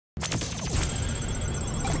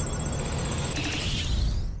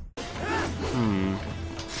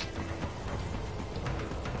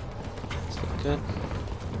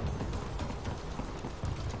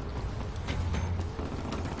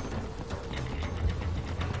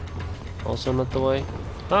Also not the way.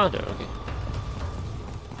 Ah, there, okay.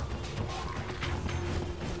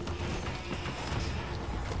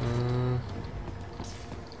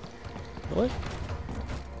 What?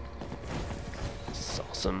 This is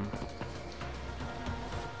awesome.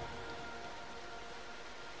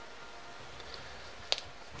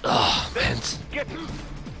 Oh, man.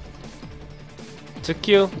 Took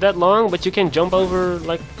you that long, but you can jump over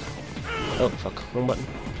like... Oh, fuck. Wrong button.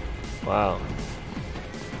 Wow.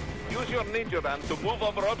 Use your ninja band to move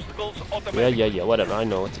over obstacles automatically. Yeah, whatever. I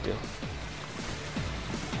know what to do.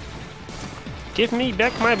 Give me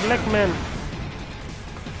back my black man.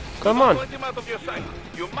 Come on. Point him out of your sight.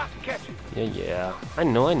 You must catch it. Yeah. I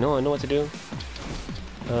know what to do.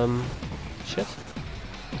 Shit.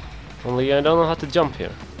 Only I don't know how to jump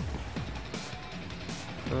here.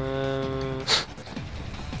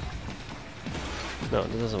 No,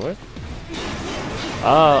 this doesn't work.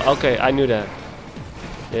 Ah, okay, I knew that.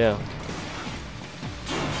 Yeah.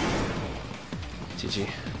 GG.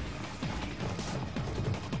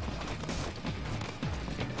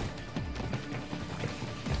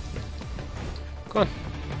 Come on.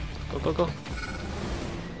 Go.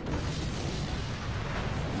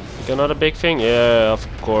 You got another big thing? Yeah, of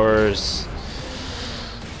course.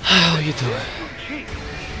 How you doing? Gee,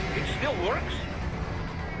 it still works?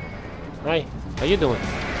 Hi, how you doing?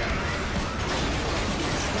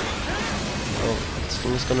 Oh, this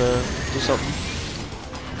thing is gonna do something.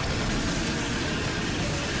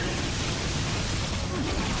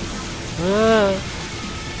 Ah.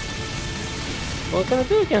 What can I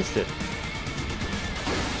do against it?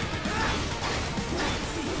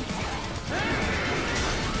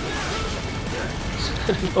 I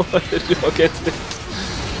don't know what to do against it.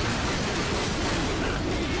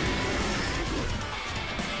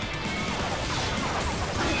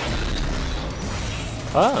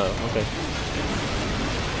 Ah, okay.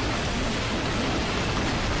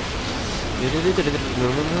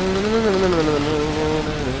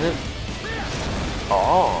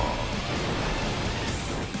 Oh.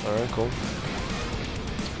 Alright, cool.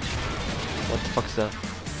 What the fuck is that?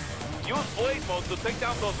 Use blade mode to take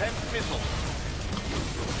down those hand missiles.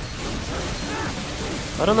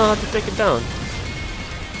 I don't know how to take it down.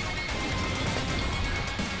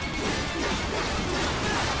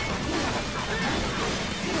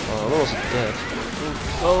 Oh, I'm almost dead.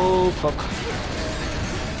 Oh, fuck.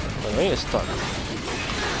 My ring is stuck.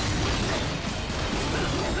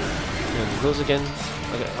 And lose again.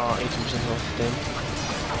 Okay, oh, 18% health, damn.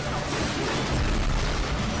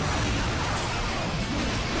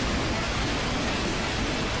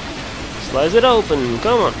 Slice it open,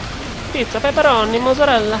 come on. Pizza, pepperoni,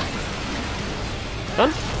 mozzarella.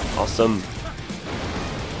 Done? Awesome.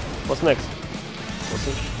 What's next? We'll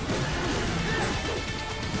see.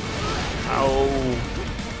 Ow.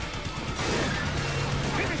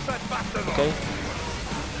 Finish that bastard off. Okay.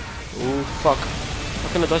 Ooh, fuck. How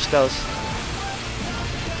can I dodge those?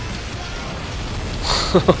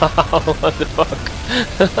 Wow, what the fuck?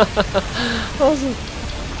 Awesome.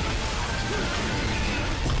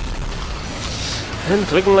 And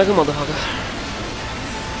clicking like a motherfucker.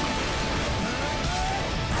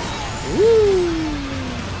 Woo!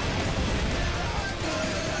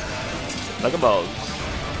 Like a boss.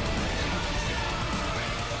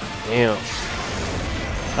 Damn.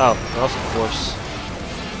 Oh, of course.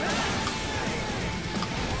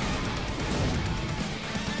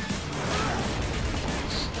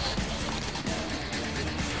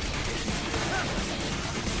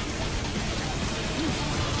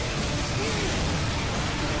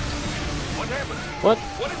 What?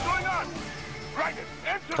 What is going on? Raiden,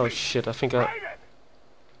 answer Oh me. shit, I think I... Raiden!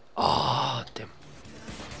 Oh, damn.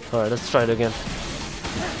 Alright, let's try it again.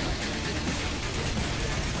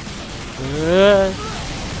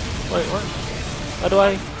 Wait, what? How do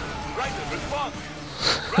I... Raiden, respond!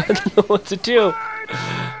 I don't know what to do.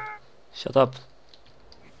 Shut up.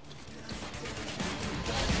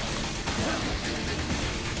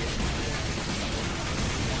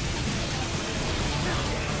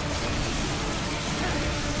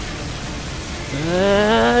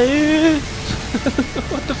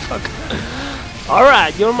 What the fuck?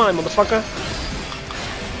 Alright, you're mine, motherfucker.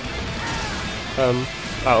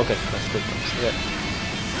 Oh, okay. That's good. Yeah.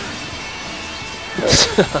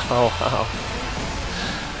 Oh, wow.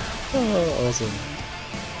 Oh, awesome.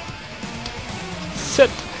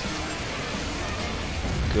 Sit.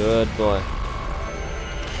 Good boy.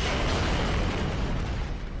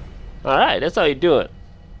 Alright, that's how you do it.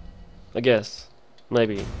 I guess.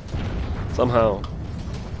 Maybe. Somehow.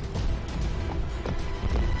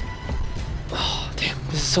 Oh, damn.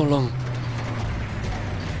 This is so long.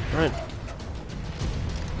 Alright.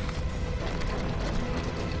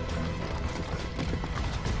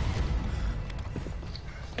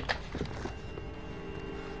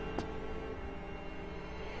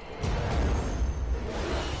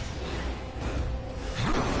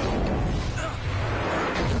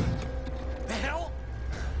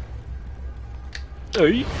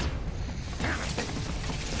 Hey.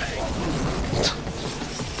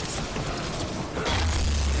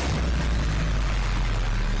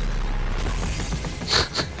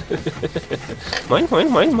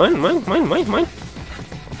 Mine.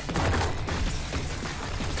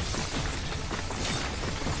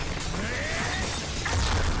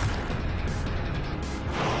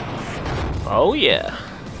 Oh yeah.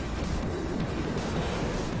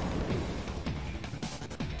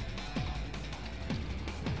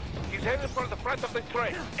 He's headed for the front of the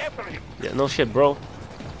train. After him. Yeah, no shit, bro.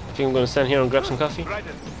 Think I'm gonna stand here and grab some coffee?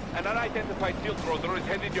 Raiden, an unidentified field roader is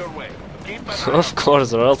headed your way. Keep an eye Of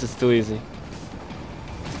course, or else it's too easy.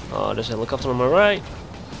 Oh, there's a helicopter on my right.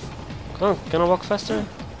 Come on, can I walk faster?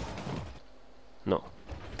 No.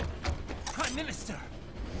 Prime Minister!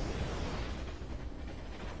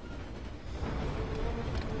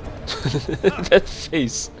 That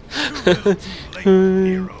face. Too little, too late,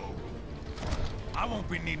 hero. I won't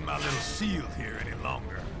be needing my little shield here any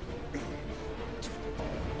longer.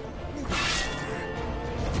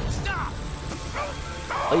 Stop!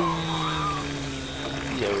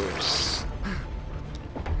 Yes.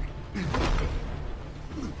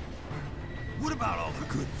 What about all the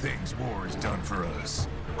good things war has done for us?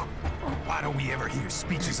 Why don't we ever hear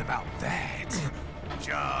speeches about that?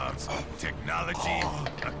 Jobs, technology,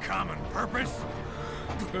 a common purpose?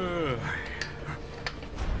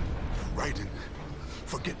 Raiden,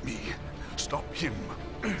 forget me. Stop him.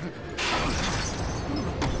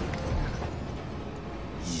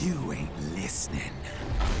 You ain't listening.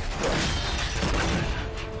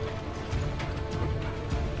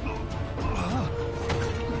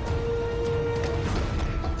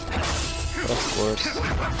 Of course.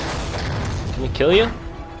 Can we kill you?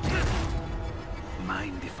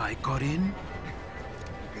 Mind if I got in?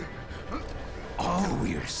 All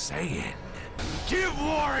we're saying, give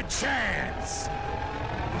war a chance!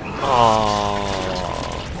 Oh.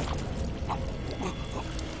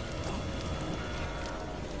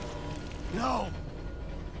 No!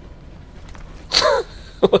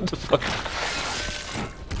 What the fuck?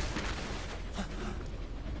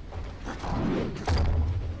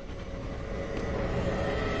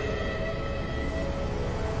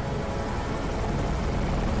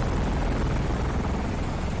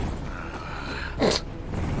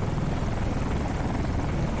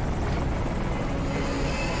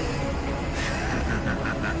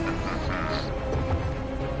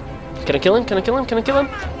 Can I kill him? Can I kill him? Can I kill him?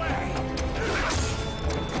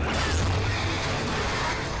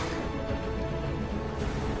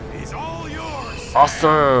 He's all yours! Awesome!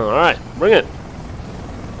 Alright, bring it!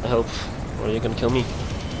 I hope. Or are you gonna kill me?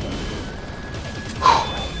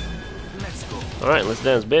 Let's go. Alright, let's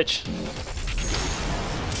dance, bitch.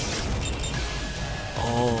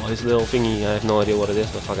 Oh, his little thingy. I have no idea what it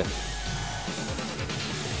is, but fuck it.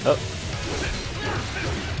 Oh.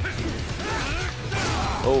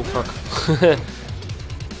 Oh, fuck.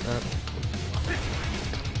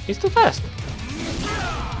 He's too fast.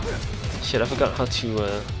 Shit, I forgot how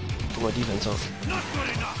to put my defense on.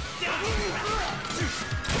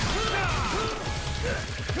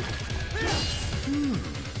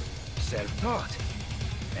 Self-taught.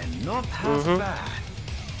 And not half bad.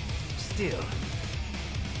 Still.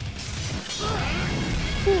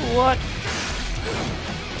 What?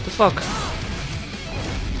 What the fuck?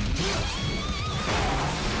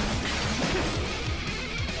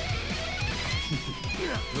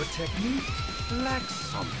 Your technique lacks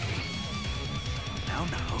something. Now,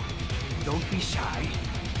 don't be shy.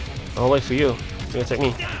 I'll wait for you. You're gonna take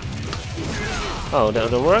me. Oh, that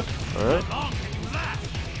don't work? Alright.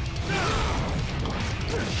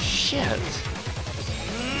 Shit.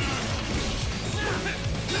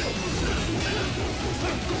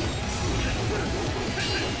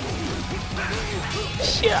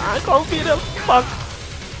 Shit, I can't beat him. Fuck.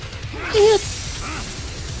 Shit.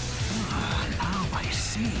 Now I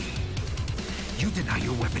see. You deny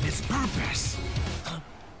your weapon its purpose.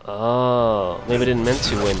 Oh, maybe I didn't meant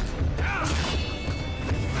to win.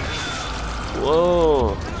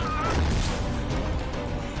 Whoa.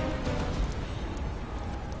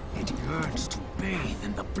 It yearns to bathe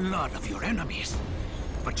in the blood of your enemies,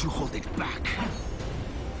 but you hold it back.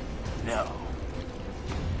 No.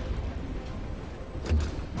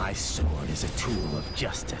 My sword is a tool of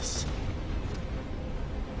justice.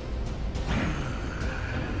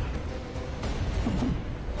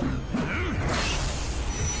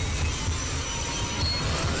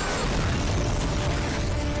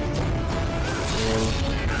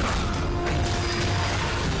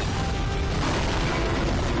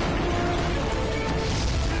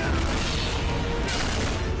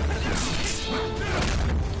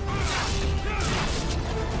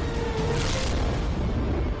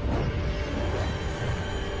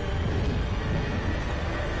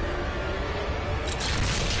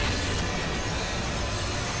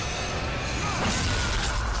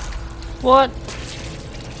 What?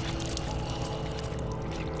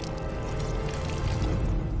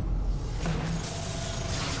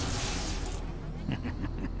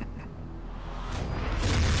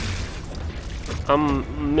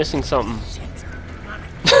 I'm missing something.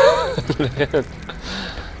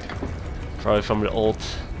 Probably from the old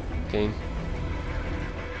game.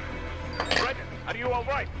 Regan, are you all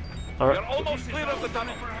right? Alright. You're almost clear of the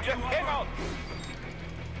tunnel. Just hang on.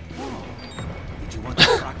 Did you want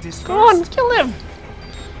to practice? Come on, kill him!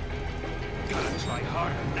 Gotta try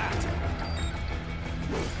harder than that.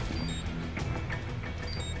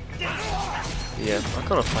 Yeah, I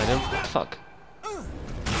can't fight him. Fuck.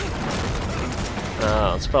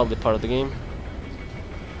 It's probably part of the game.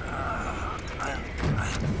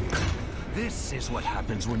 This is what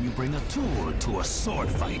happens when you bring a tool to a sword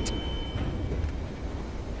fight.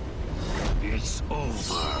 It's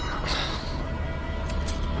over.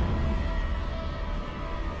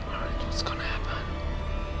 Alright, what's gonna happen?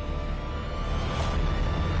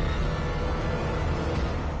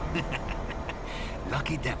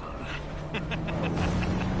 Lucky devil.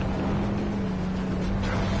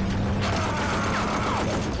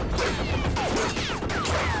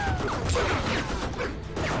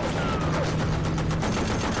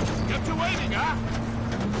 You're too waiting, huh?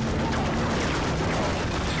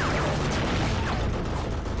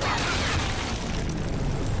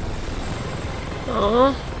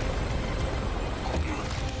 Aww.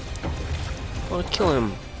 I wanna kill him.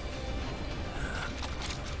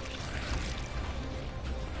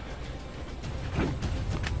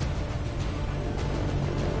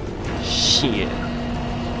 Shit.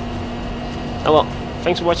 Oh well,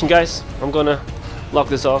 thanks for watching, guys. I'm gonna lock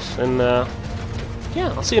this off, and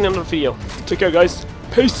yeah, I'll see you in another video. Take care, guys.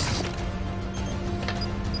 Peace.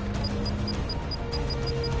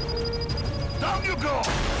 Down you go!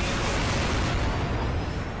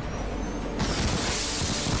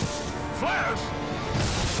 Flash!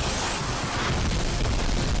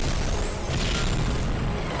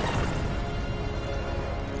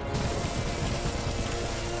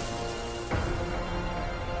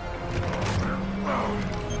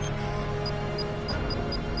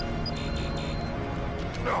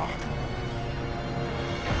 Oh.